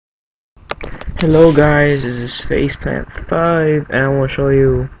Hello guys, this is Faceplant5 and I want to show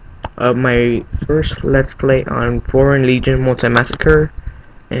you my first Let's Play on Foreign Legion Multi-Massacre,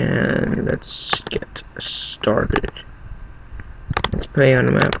 and let's get started. Let's play on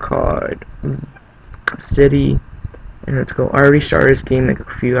a map called City, and let's go. I already started this game like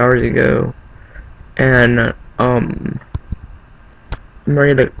a few hours ago, and I'm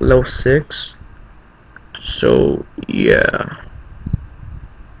already like level 6, so yeah.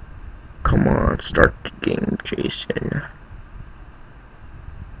 Come on, start the game, Jason.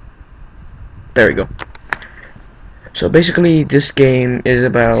 There we go. So basically, this game is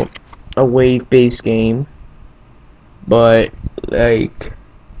about a wave-based game, but like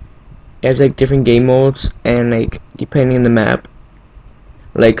it has like different game modes, and like depending on the map,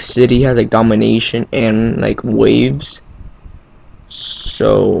 like city has like domination and like waves,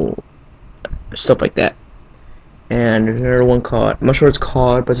 so stuff like that. And there's another one called, I'm not sure what it's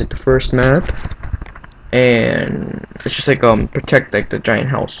called, but it's like the first map, and it's just like protect like the giant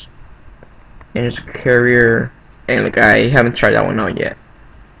house, and it's a carrier, and like I haven't tried that one out yet,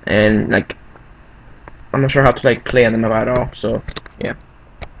 and like I'm not sure how to like play on the map at all. So yeah,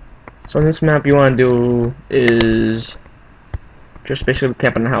 so on this map you want to do is just basically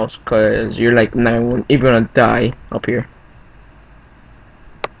camp in the house, cause you're like not even gonna die up here.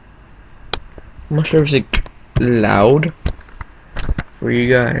 I'm not sure if it's like loud for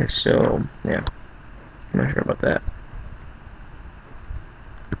you guys, so yeah, I'm not sure about that.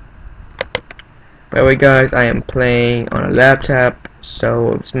 By the way guys, I am playing on a laptop,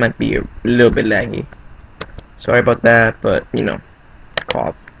 so this might be a little bit laggy. Sorry about that, but you know,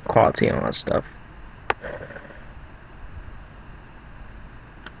 quality and all that stuff.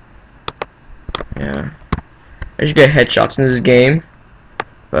 Yeah, I should get headshots in this game,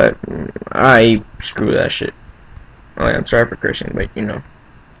 but I screw that shit. Oh yeah, I'm sorry for cursing, but you know.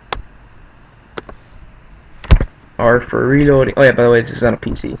 R for reloading. Oh yeah, by the way, this is on a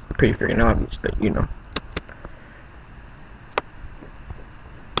PC. Pretty freaking obvious, but you know.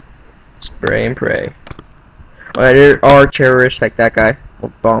 Spray and pray. Oh yeah, there are terrorists like that guy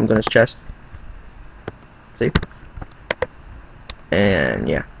with bombs on his chest. See? And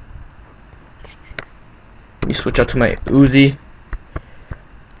yeah. You switch out to my Uzi.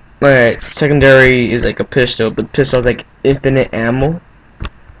 Alright, secondary is like a pistol, but the pistol is like infinite ammo,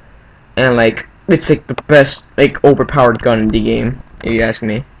 and like it's like the best like overpowered gun in the game, if you ask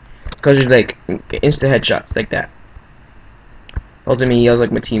me, because it's like instant headshots like that. Ultimately, I was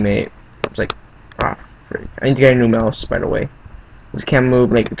like my teammate. I was like, ah, freak. I need to get a new mouse, by the way. This can't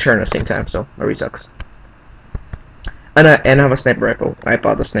move like turn at the same time, so that really sucks. And I have a sniper rifle. I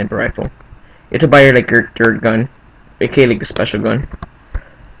bought the sniper rifle. You have to buy your like your third gun, aka like the special gun.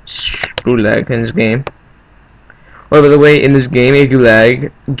 Screw lag in this game. Oh, by the way, in this game, if you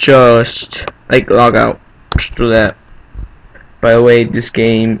lag, just like log out. Just do that. By the way, this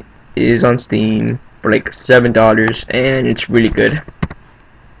game is on Steam for like $7, and it's really good.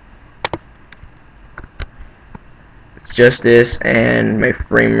 It's just this, and my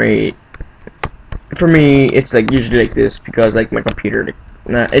frame rate. For me, it's like usually like this because like my computer,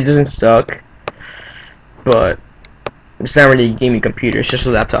 like, it doesn't suck, but it's not really a gaming computer, it's just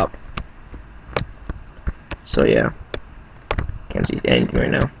a laptop. So yeah, can't see anything right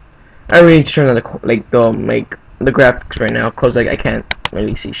now. I really need to turn on the graphics right now, cause like I can't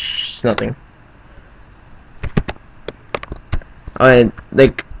really see nothing. And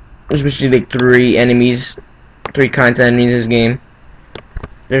like there's basically like three kinds of enemies in this game.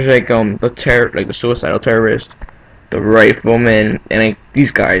 There's like the suicidal terrorist, the rifleman, and like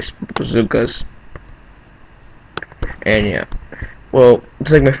these guys, bazookas. And yeah, well, it's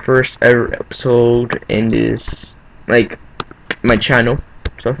like my first ever episode in this, like, my channel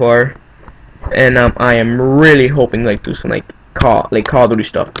so far, and I am really hoping like do some like Call of Duty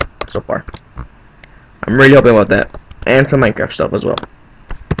stuff so far. I'm really hoping about that, and some Minecraft stuff as well.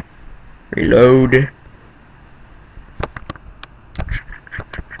 Reload.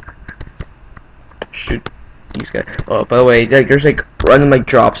 Shoot these guys. Oh, by the way, like there's like random like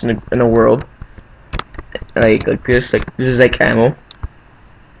drops in the world. Like this is like ammo,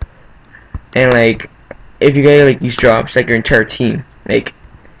 and like if you get like these drops, like your entire team like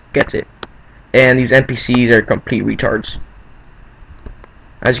gets it, and these NPCs are complete retards,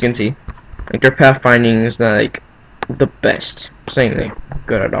 as you can see. Like their pathfinding is not like the best, saying like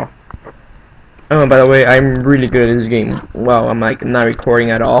good at all. Oh, by the way, I'm really good at this game. Wow, I'm like not recording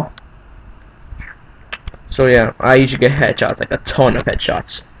at all. So yeah, I usually get headshots, like a ton of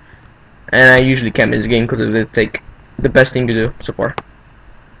headshots. And I usually camp in this game because it's like the best thing to do so far.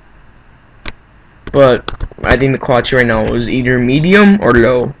 But I think the quality right now is either medium or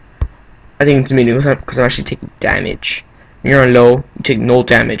low. I think it's medium because I'm actually taking damage. When you're on low, you take no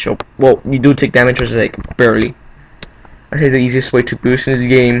damage. Oh, well, you do take damage, which is like barely. I think the easiest way to boost in this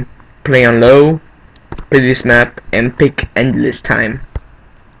game: play on low, play this map, and pick endless time.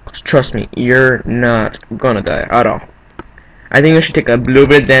 Trust me, you're not gonna die at all. I think you should take a little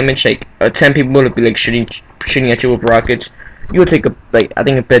bit of damage, like 10 people will be like shooting at you with rockets. You'll take a I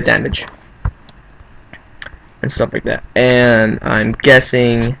think a bit of damage and stuff like that. And I'm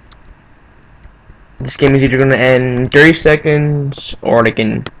guessing this game is either gonna end in 30 seconds or like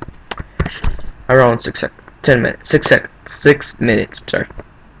in around 6 minutes. Sorry.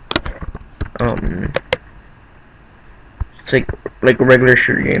 It's like a regular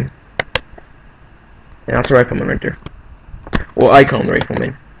shooter game. And that's a rifleman right there. Well, I call them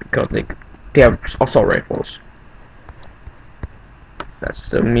riflemen because like they have assault rifles. That's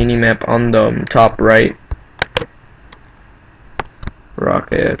the mini map on the top right.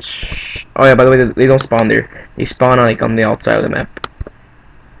 Rockets. Oh yeah, by the way, they don't spawn there. They spawn like on the outside of the map.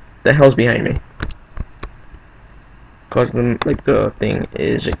 The hell's behind me? Cause the thing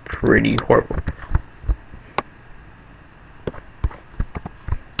is like pretty horrible.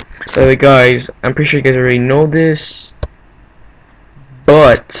 By the way, guys, I'm pretty sure you guys already know this,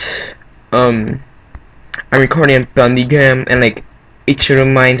 but I'm recording on Bandicam, and like it should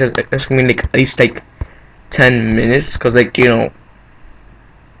remind us it's gonna be like at least like 10 minutes, cause like you know,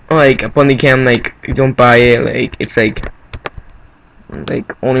 like a Bandicam, like you don't buy it, like it's like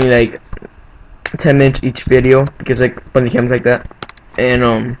only like 10 minutes each video, because like Bandicam's like that,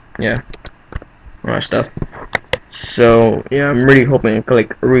 and yeah, all that stuff. So yeah, I'm really hoping I could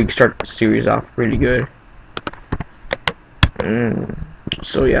like really start the series off really good.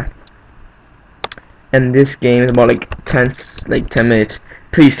 So yeah, and this game is about like 10 minutes.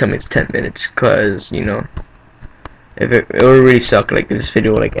 Please tell me it's 10 minutes, cause you know, if it would really suck like this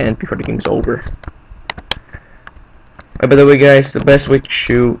video will like end before the game's over. By the way, guys, the best way to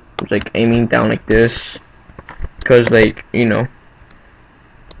shoot is like aiming down like this, cause like you know,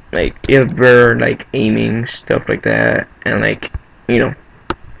 like if we're like aiming stuff like that, and like you know,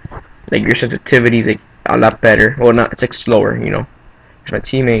 like your sensitivity is like a lot better. Well, not, it's like slower, you know. Here's my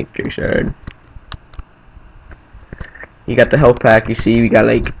teammate, Jason. He got the health pack. You see, we got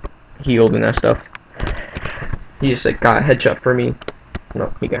like healed and that stuff. He just like got a headshot for me.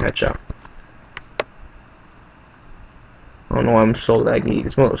 No, he got a headshot. Oh no, I'm so laggy.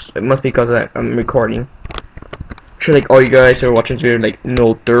 It must be because of that I'm recording. I'm sure like all you guys who are watching this video like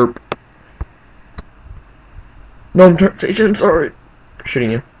no derp. No, I'm sorry for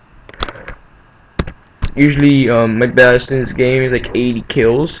shooting you. Usually my best in this game is like 80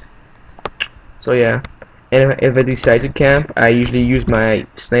 kills. So yeah. And if I decide to camp, I usually use my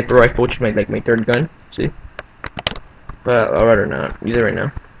sniper rifle, which is my third gun. See? But I'd rather not use it right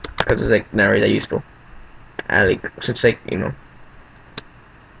now because it's like not really that useful. Since like you know,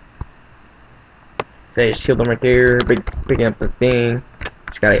 so I just healed them right there, picking up the thing.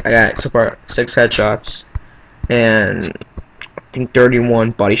 I got so far 6 headshots and I think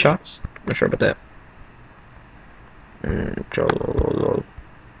 31 body shots. I'm not sure about that.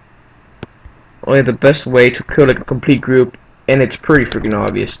 Oh yeah, the best way to kill like a complete group, and it's pretty freaking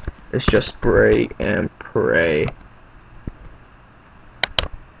obvious, is just spray and pray.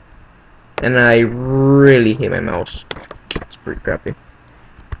 And I really hate my mouse. It's pretty crappy.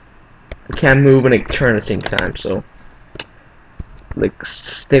 I can't move and like turn at the same time, so like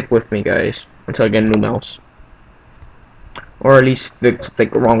stick with me, guys, until I get a new mouse, or at least it's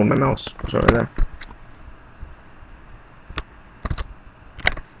like wrong with my mouse or something like that.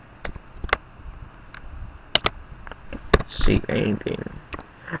 See anything?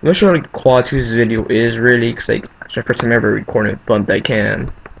 I'm not sure like the quality of this video is really, cause like it's my first time ever recording it, but I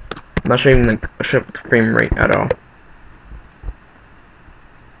can. I'm not sure even like the frame rate at all.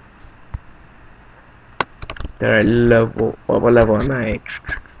 What level am I?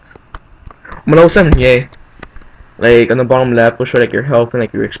 I'm level 7, yay. Like on the bottom left will show like your health and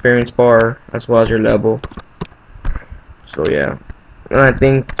like your experience bar as well as your level. So yeah. And I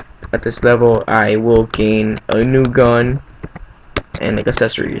think at this level I will gain a new gun and like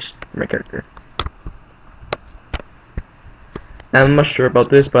accessories for my character. I'm not sure about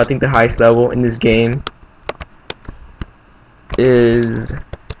this, but I think the highest level in this game is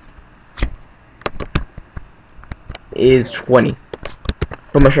 20.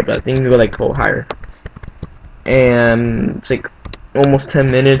 I'm not sure about that. I think we go like go higher. And it's like almost 10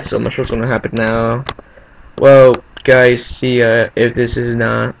 minutes, so I'm not sure what's gonna happen now. Well, guys, see if this is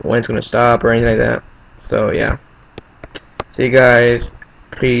not when it's gonna stop or anything like that. So yeah. See you guys.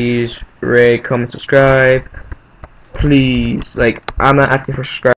 Please rate, comment, subscribe. Please, like, I'm not asking for subscribers.